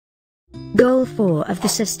Goal 4 of the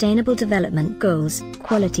Sustainable Development Goals,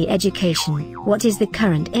 Quality Education. What is the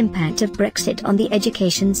current impact of Brexit on the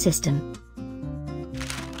education system?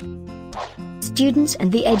 Students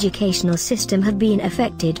and the educational system have been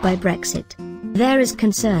affected by Brexit. There is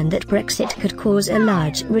concern that Brexit could cause a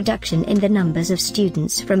large reduction in the numbers of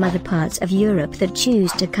students from other parts of Europe that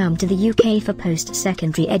choose to come to the UK for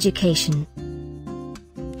post-secondary education.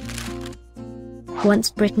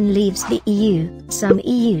 Once Britain leaves the EU, some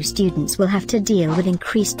EU students will have to deal with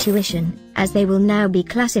increased tuition, as they will now be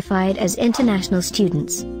classified as international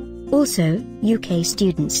students. Also, UK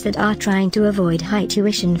students that are trying to avoid high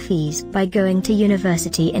tuition fees by going to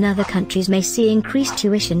university in other countries may see increased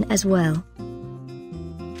tuition as well.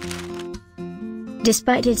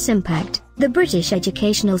 Despite its impact, the British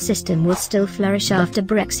educational system will still flourish after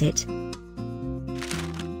Brexit.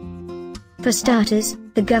 For starters,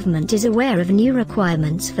 the government is aware of new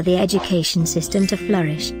requirements for the education system to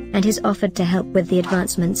flourish, and has offered to help with the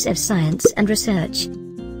advancements of science and research.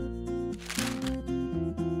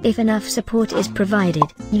 If enough support is provided,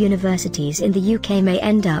 universities in the UK may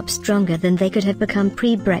end up stronger than they could have become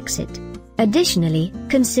pre-Brexit. Additionally,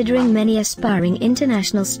 considering many aspiring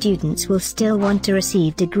international students will still want to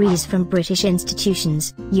receive degrees from British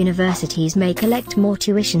institutions, universities may collect more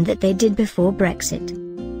tuition than they did before Brexit.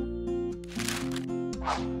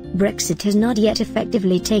 Brexit has not yet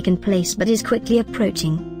effectively taken place but is quickly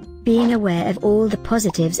approaching. Being aware of all the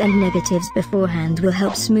positives and negatives beforehand will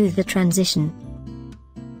help smooth the transition.